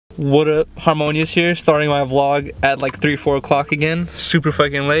What up, Harmonious here, starting my vlog at like 3-4 o'clock again. Super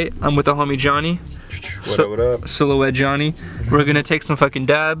fucking late. I'm with the homie Jonny. What up? Silhouette Jonny. We're gonna take some fucking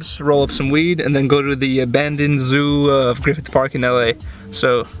dabs, roll up some weed, and then go to the abandoned zoo of Griffith Park in LA.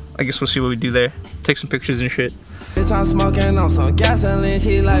 So I guess we'll see what we do there. Take some pictures and shit. Bitch, I'm smoking on some gasoline.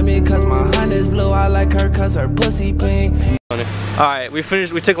 She like me cause my hunt is blue. I like her cause her pussy pink. Alright, we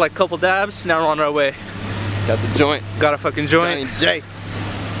finished. We took like a couple dabs. Now we're on our way. Got the joint. Got a fucking joint. Johnny J.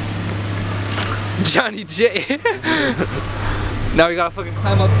 Johnny J. Now we gotta fucking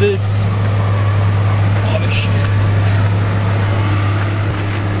climb up this. Oh shit.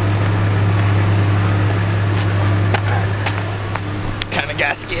 Kinda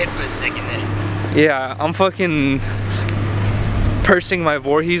got scared for a second there. Yeah, I'm fucking pursing my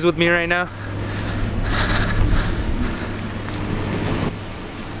Voorhees with me right now.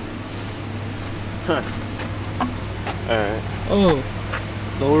 Huh. Alright. Oh.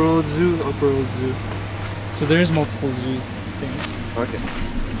 Lower Old Zoo, Upper Old Zoo. So there's multiple zoo things. Okay.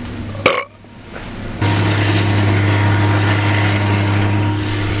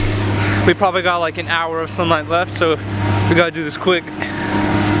 We probably got like an hour of sunlight left, so we gotta do this quick.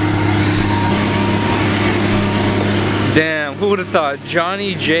 Damn, who would have thought?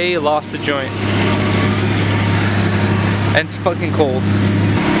 Johnny J lost the joint. And it's fucking cold.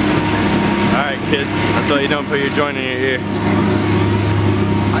 Alright kids, that's why you don't put your joint in your ear.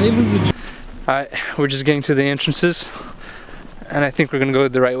 Alright, we're just getting to the entrances. And I think we're gonna go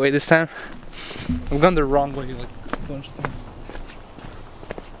the right way this time. I've gone the wrong way like a bunch of times.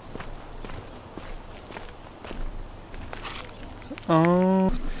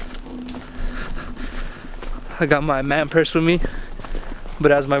 Oh, I got my man purse with me,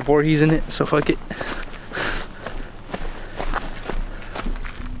 but it has my Voorhees in it, so fuck it.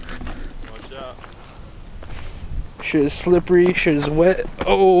 Watch out. Shit is slippery, shit is wet.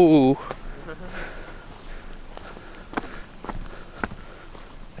 Oh!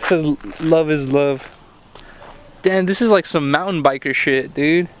 It says love is love. Damn, this is like some mountain biker shit,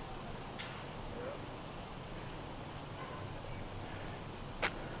 dude.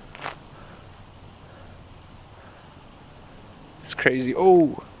 It's crazy.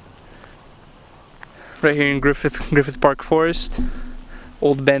 Oh! Right here in Griffith Park Forest.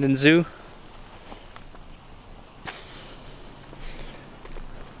 Old abandoned zoo.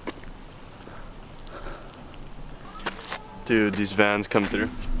 Dude, these vans come through.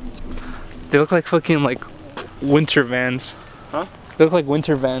 They look like fucking like winter vans. Huh? They look like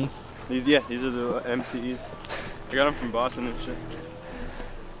winter vans. These are the MCEs. I got them from Boston and shit.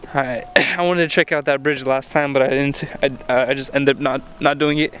 Alright, I wanted to check out that bridge last time, but I didn't. I just ended up not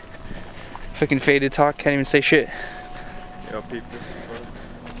doing it. Fucking faded talk, can't even say shit. Yo, peep this.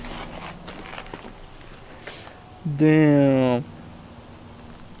 Damn.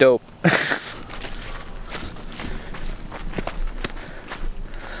 Dope.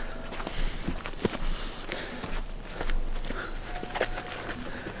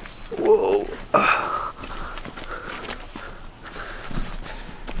 Whoa.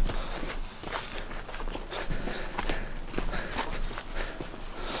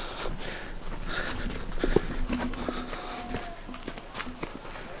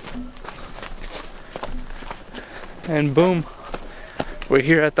 And boom, we're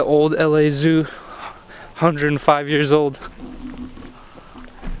here at the old LA Zoo, 105 years old.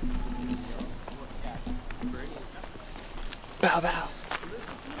 Bow bow.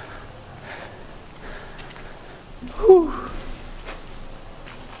 Whew.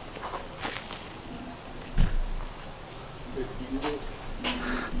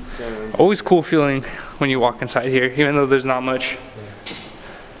 Always cool feeling when you walk inside here, even though there's not much.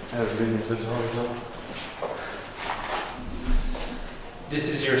 This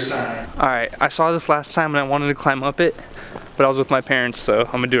is your sign. Alright, I saw this last time and I wanted to climb up it, but I was with my parents, so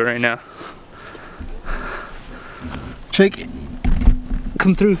I'm gonna do it right now. Check it.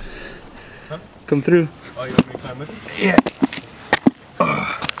 Come through. Huh? Come through. Oh, you want me to climb with it? Yeah.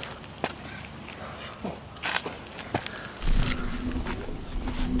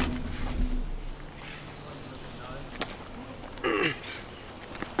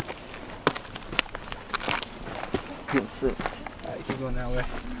 Oh shit. Alright, keep going that way.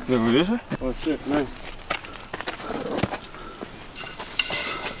 Wait, what is it? Oh shit, nice.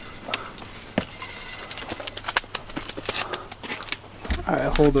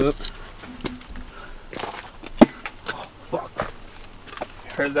 Alright, hold up. Oh, fuck.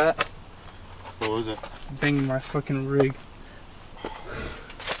 Heard that? What was it? Banging my fucking rig.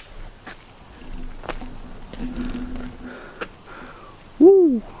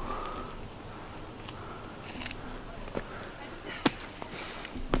 Woo!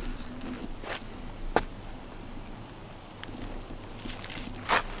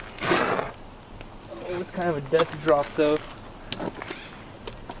 It's kind of a death drop though.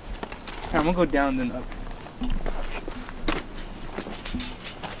 Here, I'm gonna go down then up.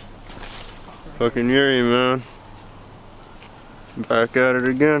 Fucking Yuriy, man. Back at it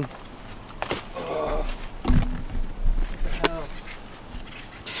again. What the hell?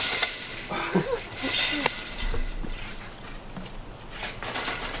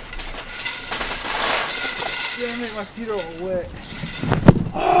 Damn it, my feet are all wet.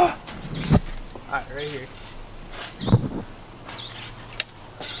 Alright, right here.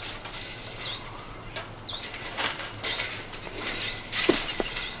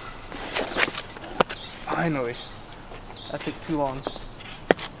 Finally. That took too long.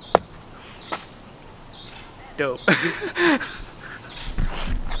 Dope.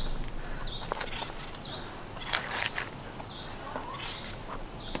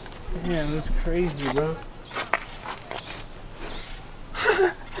 Damn, that's crazy, bro.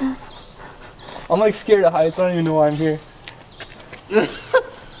 I'm like scared of heights. I don't even know why I'm here. I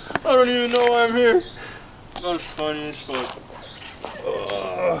don't even know why I'm here. That was funny as fuck.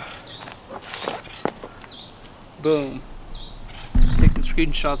 Boom. Take some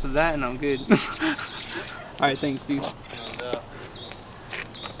screenshots of that and I'm good. Alright, thanks, dude.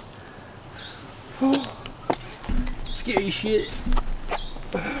 Scary shit.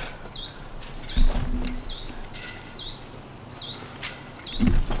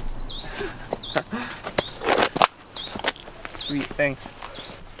 Sweet, thanks.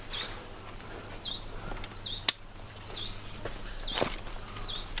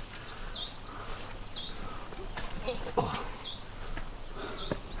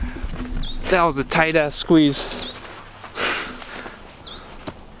 That was a tight ass squeeze.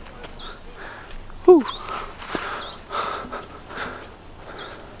 Whew.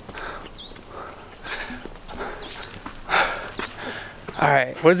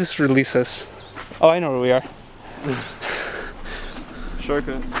 Alright, where did this release us? Oh, I know where we are.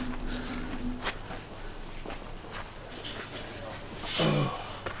 Shortcut.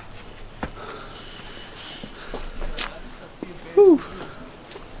 Whew.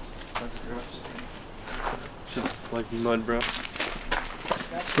 Shit's like mud, bro.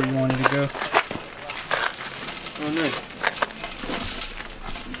 That's where you wanted to go. Oh, nice.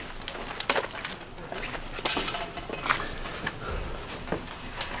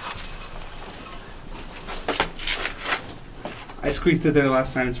 I squeezed it there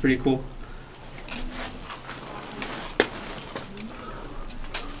last time, it's pretty cool.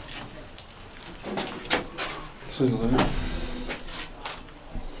 This is lit.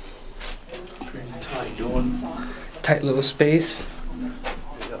 Pretty tight, doing. Tight little space.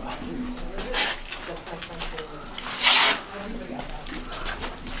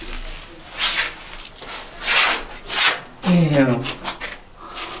 Damn.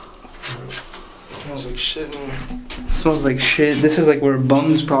 Smells like shit in here. It smells like shit. This is like where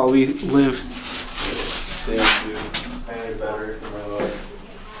bums probably live. Damn, dude. I need a battery for my life.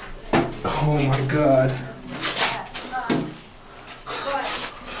 Oh my god.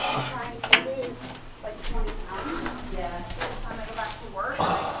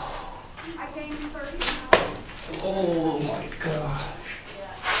 Oh my gosh.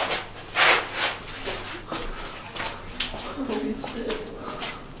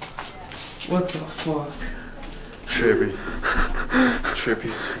 What the fuck? Trippy.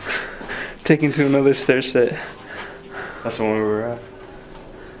 Trippy. Taking to another stair set. That's the one we were at.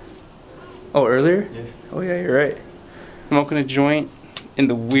 Oh, earlier? Yeah. Oh yeah, you're right. I'm smoking a joint in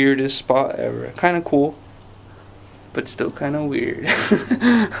the weirdest spot ever. Kind of cool, but still kind of weird.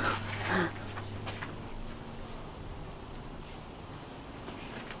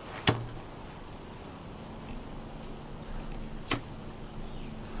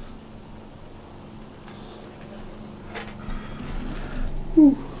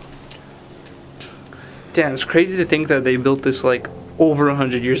 Whew. Damn, it's crazy to think that they built this like over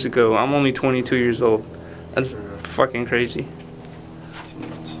 100 years ago. I'm only 22 years old. That's fucking crazy.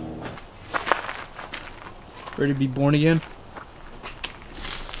 Ready to be born again?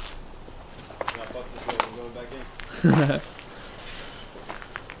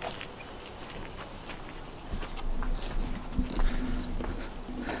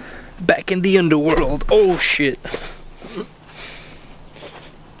 Back in the underworld. Oh shit.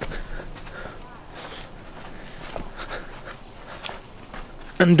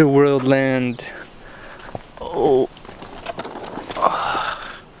 Underworld land. Oh.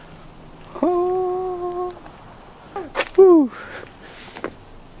 Oh. Whew.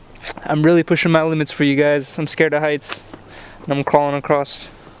 I'm really pushing my limits for you guys. I'm scared of heights. And I'm crawling across.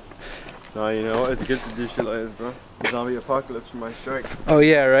 No, you know what? It's good to do shit like this, bro. Zombie apocalypse might strike. Oh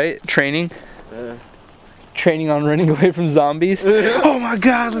yeah, right? Training? Yeah. training on running away from zombies. Oh my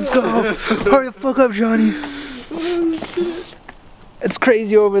god, let's go! Hurry the fuck up, Johnny. It's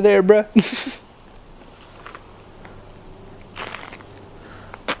crazy over there, bruh.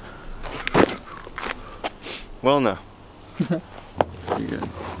 Well, no. You're good.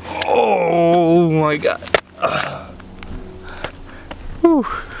 Oh my god. Whew.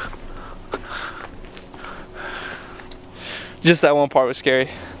 Just that one part was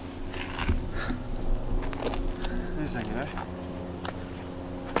scary. Wait a second, eh?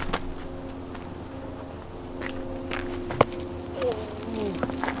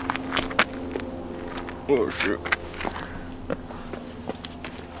 Oh shit.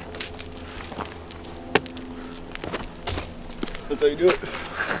 That's how you do it.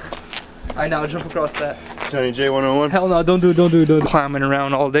 I now jump across that. Johnny J 101. Hell no, don't do it. Climbing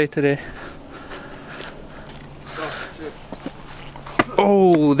around all day today. Oh shit.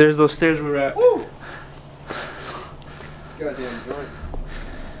 Oh, there's those stairs we were at. Woo! Goddamn joint.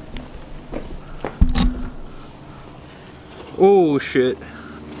 Oh shit.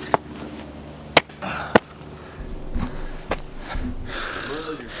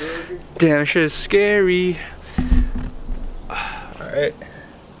 Damn, shit is scary. Alright.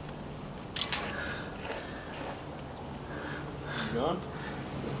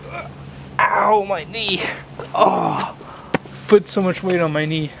 Ow, my knee. Oh, put so much weight on my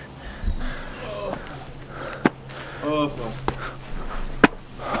knee. Oh, fuck.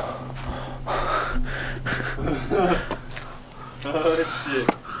 Oh, shit.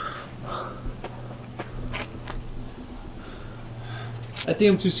 I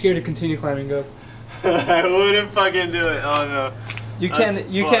think I'm too scared to continue climbing up. I wouldn't fucking do it. Oh, no. You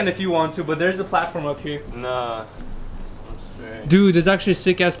can if you want to, but there's the platform up here. Nah. Dude, there's actually a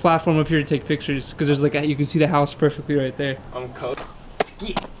sick ass platform up here to take pictures because there's like you can see the house perfectly right there. I'm cold.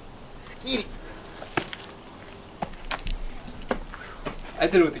 Skeet. Skeet. I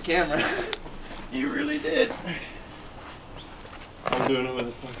did it with the camera. You really did. I'm doing it with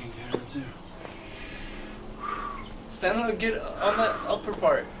a fucking camera too. Stand on, get on that upper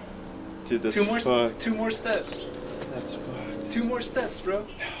part. Dude, that's two more steps. That's fucked. 2 more steps, bro.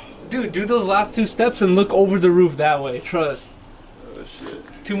 Dude, do those last 2 steps and look over the roof that way. Trust. Oh shit.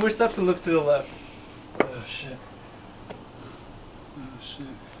 2 more steps and look to the left. Oh shit. Oh shit.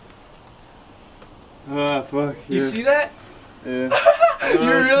 Ah, fuck. You see that? Yeah.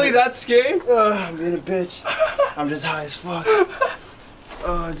 You're really that scared? I'm being a bitch. I'm just high as fuck.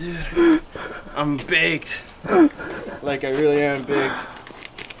 Oh, dude. I'm baked. Like, I really am baked.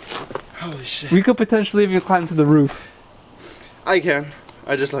 Holy shit. We could potentially even climb to the roof. I can.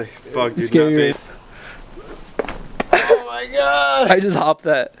 I just like, fuck, dude, Scary. not baked. Oh my god. I just hopped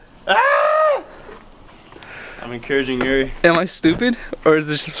that. Ah! I'm encouraging Yuriy. Am I stupid? Or is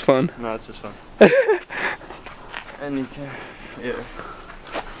this just fun? No, it's just fun. And you can, yeah.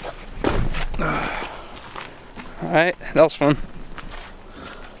 Alright, that was fun.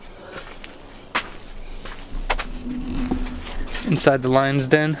 Inside the lion's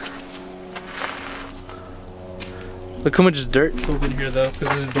den. Look how much dirt filled in here though, because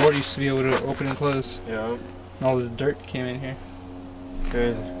this door used to be able to open and close. Yeah. And all this dirt came in here.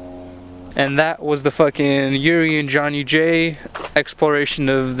 Crazy. And that was the fucking Yuriy and Jonny J exploration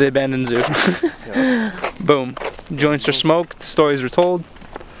of the abandoned zoo. Yeah. Boom. Joints are smoked, stories were told.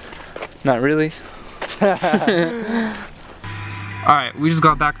 Not really. Alright, we just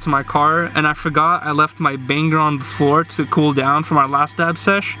got back to my car and I forgot I left my banger on the floor to cool down from our last dab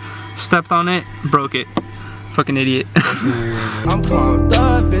sesh. Stepped on it, broke it. Fucking idiot. I'm pumped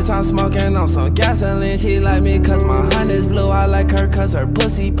up, bitch, I'm smoking on some gasoline. She like me cause my hunt is blue. I like her cause her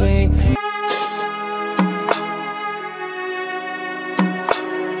pussy pink.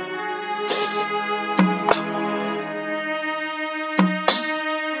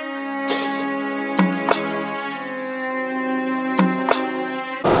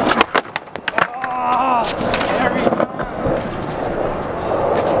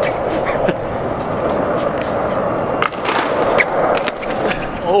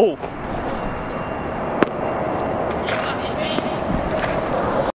 Oh!